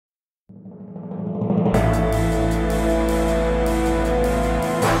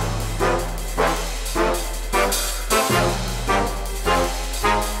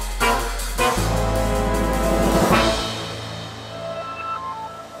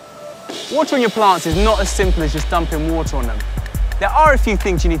Watering your plants is not as simple as just dumping water on them. There are a few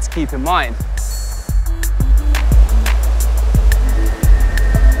things you need to keep in mind.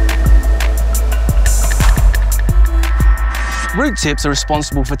 Root tips are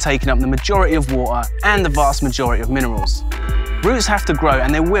responsible for taking up the majority of water and the vast majority of minerals. Roots have to grow,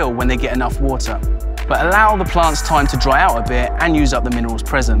 and they will when they get enough water, but allow the plants time to dry out a bit and use up the minerals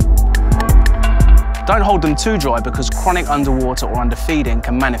present. Don't hold them too dry because chronic underwater or underfeeding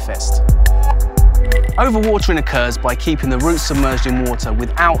can manifest. Overwatering occurs by keeping the roots submerged in water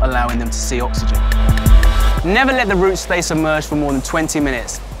without allowing them to see oxygen. Never let the roots stay submerged for more than 20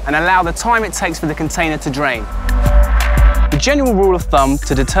 minutes and allow the time it takes for the container to drain. The general rule of thumb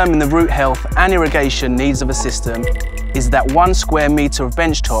to determine the root health and irrigation needs of a system is that 1 square metre of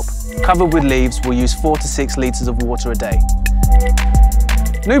bench top covered with leaves will use 4 to 6 litres of water a day.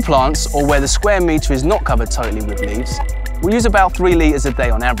 New plants, or where the square metre is not covered totally with leaves, will use about 3 litres a day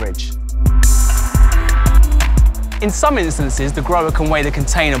on average. In some instances, the grower can weigh the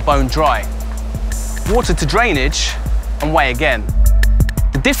container bone dry, water to drainage, and weigh again.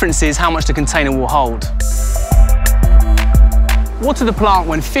 The difference is how much the container will hold. Water the plant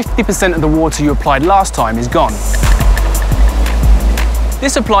when 50% of the water you applied last time is gone.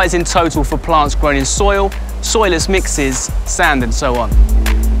 This applies in total for plants grown in soil, soilless mixes, sand and so on.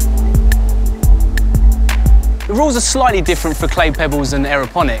 The rules are slightly different for clay pebbles and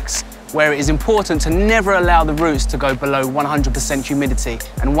aeroponics, where it is important to never allow the roots to go below 100% humidity,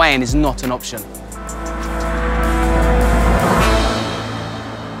 and weighing is not an option.